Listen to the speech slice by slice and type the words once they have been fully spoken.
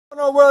What's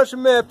going on, world? It's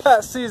your man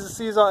PatSeaser,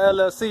 Seasall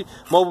LLC,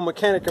 mobile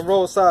mechanic and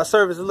roadside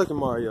service. Look at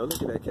Mario,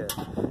 look at that cat.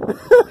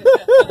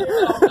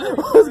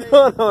 What's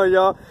going on,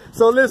 y'all?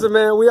 So listen,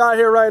 man, we out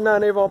here right now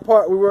in Avon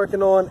Park. We're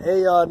working on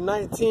a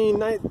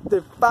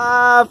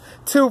 1995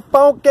 Too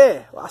Funky.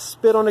 I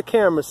spit on the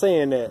camera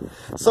saying that.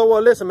 So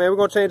listen, man, we're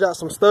gonna change out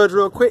some studs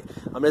real quick.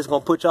 I'm just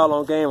gonna put y'all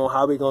on game on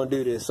how we're gonna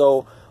do this.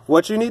 So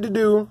what you need to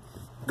do,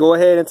 go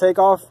ahead and take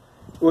off.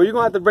 Well, you're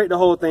gonna have to break the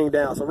whole thing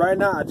down. So right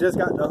now I just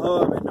got the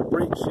hub and the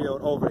brake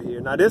shield over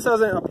here. Now this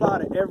doesn't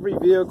apply to every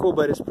vehicle,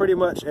 but it's pretty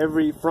much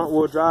every front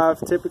wheel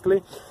drive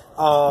typically.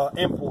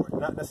 Import,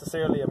 not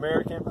necessarily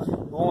American.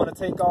 We want to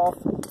take off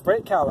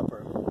brake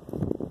caliper,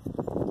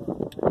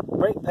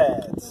 brake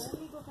pads,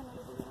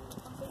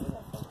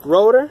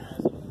 rotor,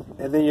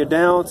 and then you're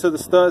down to the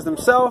studs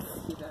themselves.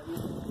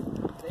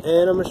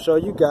 And I'm gonna show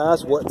you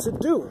guys what to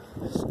do.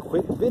 This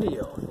quick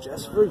video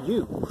just for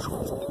you.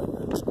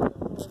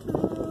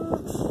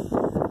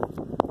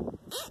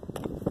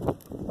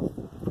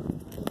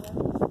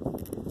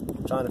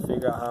 Trying to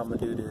figure out how I'm gonna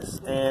do this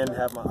and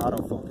have my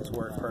autofocus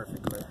work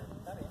perfectly.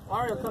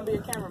 Mario, come be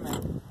a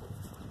cameraman.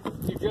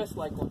 You dress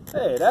like one.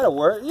 Hey, that'll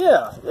work.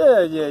 Yeah.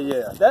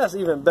 That's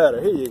even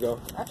better. Here you go.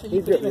 Actually,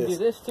 you can even do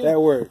this too.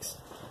 That works.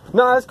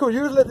 No, that's cool.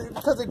 Usually,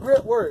 because the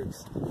grip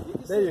works.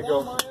 There you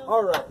go.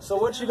 All right. So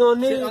what you're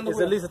gonna need is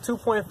at least a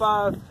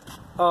 2.5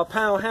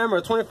 pound hammer,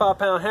 a 25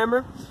 pound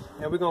hammer,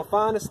 and we're gonna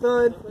find a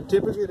stud.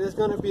 Typically, there's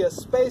gonna be a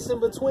space in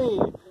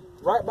between.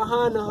 Right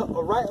behind the,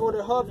 right where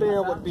the hub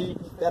bearing would be,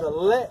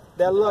 that'll let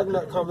that lug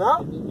nut come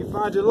out. You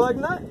find your lug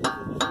nut,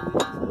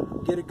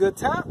 get a good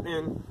tap,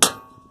 and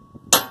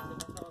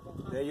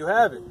there you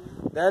have it.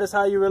 That is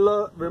how you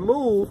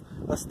remove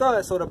a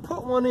stud. So to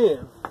put one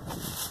in,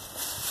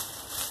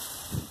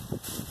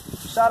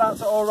 shout out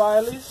to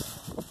O'Reilly's,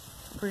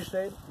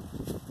 appreciate it.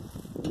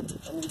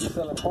 I need to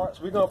sell parts.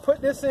 We're gonna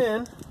put this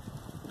in.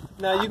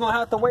 Now you're gonna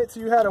have to wait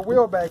till you have the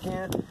wheel back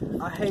in.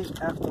 I hate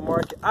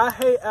aftermarket. I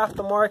hate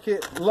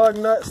aftermarket lug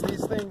nuts.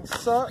 These things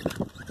suck,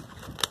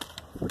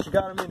 but you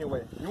got them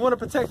anyway. You want to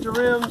protect your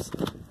rims.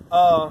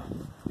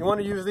 You want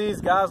to use these.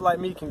 Guys like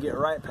me can get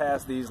right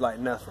past these like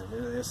nothing.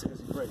 It's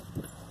great.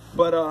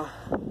 But you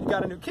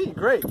got a new key.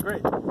 Great.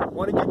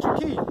 Want to get your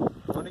key.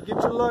 Want to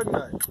get your lug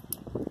nut.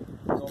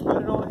 So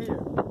put it on here.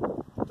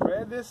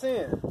 Thread this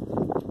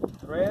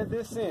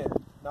in.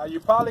 Now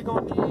you're probably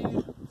gonna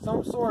need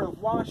some sort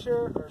of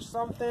washer or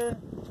something.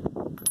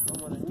 I'm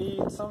gonna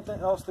need something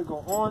else to go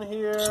on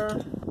here.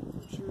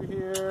 Put you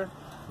here.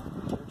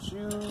 Put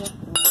you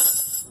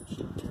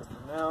here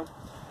for now.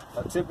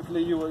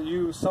 Typically you will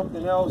use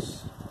something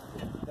else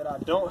that I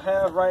don't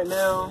have right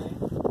now.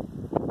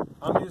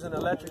 I'm using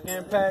electric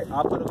impact.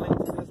 I'll put a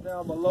link to this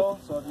down below.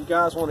 So if you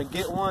guys want to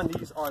get one,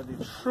 these are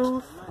the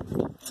truth.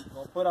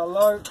 We'll put our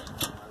lug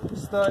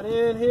stud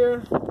in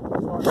here.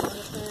 Start putting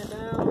this thing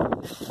down.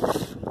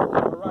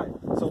 Alright,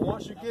 so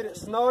once you get it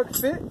snug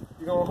fit,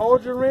 you're going to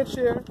hold your wrench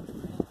here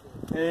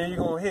and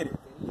you're going to hit it.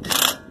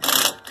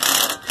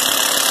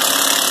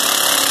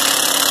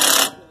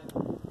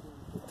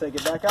 Take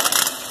it back out.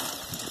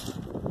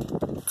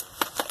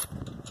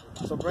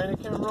 So bring the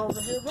camera over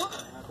here, bro.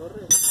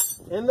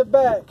 In the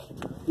back,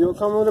 you'll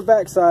come on the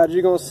back side.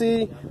 You're going to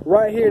see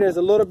right here there's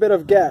a little bit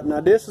of gap.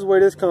 Now this is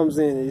where this comes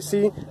in. You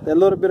see that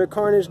little bit of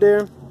carnage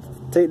there?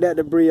 Take that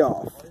debris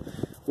off.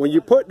 When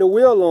you put the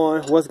wheel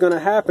on, what's going to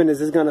happen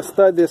is it's going to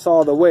stud this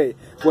all the way.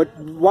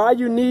 Why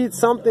you need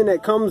something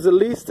that comes at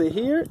least to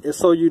here is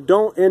so you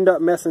don't end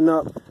up messing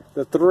up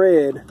the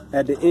thread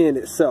at the end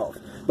itself.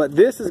 But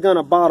this is going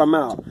to bottom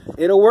out.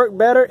 It'll work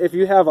better if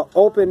you have an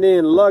open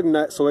end lug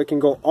nut so it can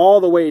go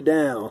all the way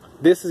down.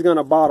 This is going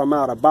to bottom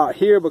out about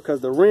here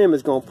because the rim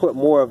is going to put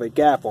more of a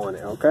gap on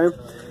it, okay?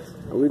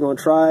 And we're going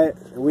to try it.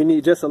 And we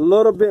need just a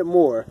little bit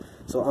more.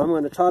 So I'm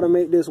going to try to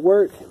make this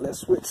work. Let's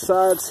switch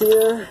sides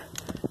here.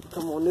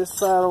 Come on this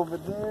side over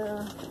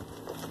there.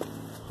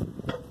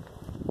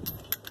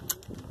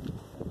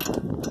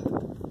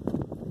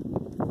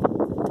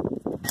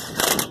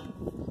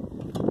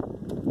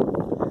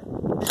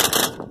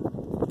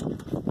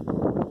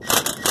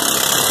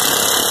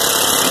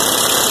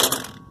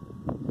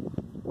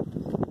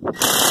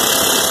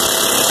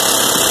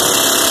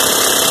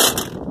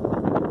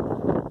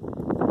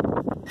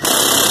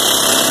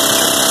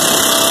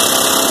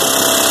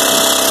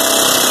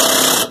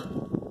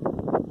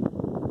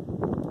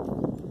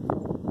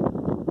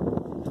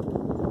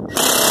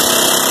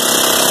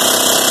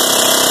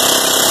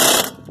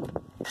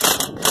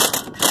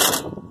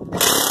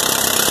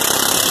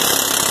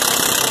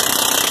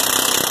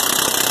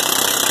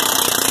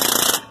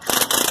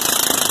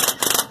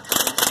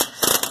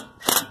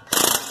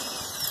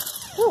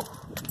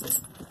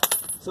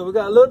 So we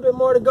got a little bit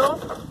more to go,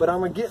 but I'm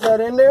going to get that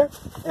in there.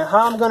 And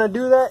how I'm going to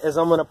do that is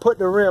I'm going to put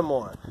the rim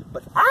on.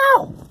 But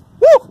ow!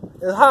 Woo!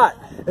 It's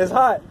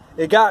hot.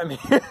 It got me.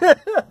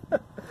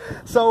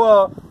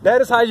 So that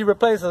is how you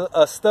replace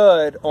a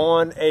stud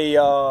on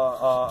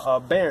a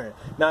bearing.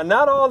 Now,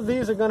 not all of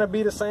these are going to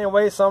be the same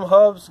way. Some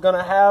hubs going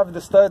to have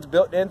the studs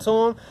built into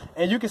them,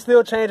 and you can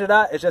still change it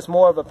out. It's just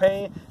more of a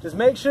pain. Just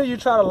make sure you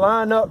try to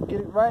line up,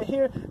 get it right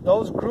here,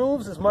 those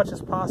grooves as much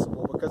as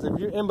possible, because if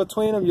you're in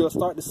between them, you'll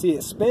start to see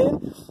it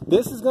spin.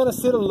 This is going to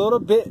sit a little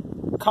bit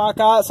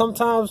cockeyed.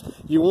 Sometimes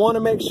you want to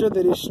make sure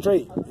that it's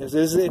straight. If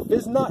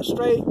it's not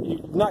straight, you're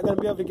not going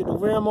to be able to get the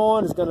rim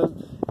on. It's going to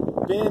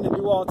bend and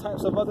do all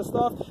types of other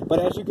stuff. But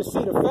as you can see,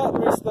 the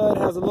factory stud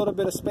has a little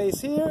bit of space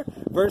here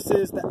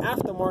versus the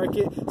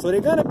aftermarket, so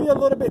they're going to be a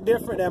little bit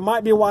different. That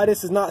might be why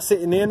this is not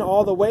sitting in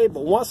all the way,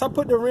 but once I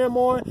put the rim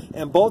on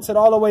and bolt it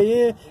all the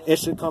way in, it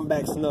should come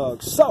back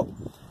snug. So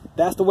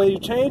that's the way you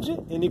change it.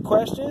 Any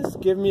questions,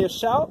 give me a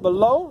shout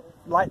below.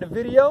 Like the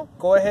video,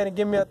 go ahead and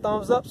give me a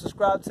thumbs up,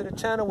 subscribe to the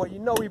channel, where you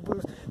know we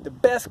produce the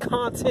best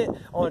content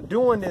on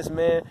doing this,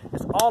 man.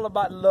 It's all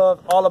about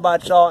love, all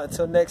about y'all.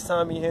 Until next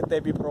time, mi gente,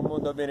 vi pro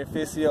mundo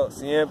beneficio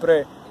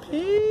siempre.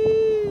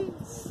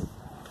 Peace.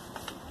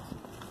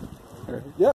 Yep.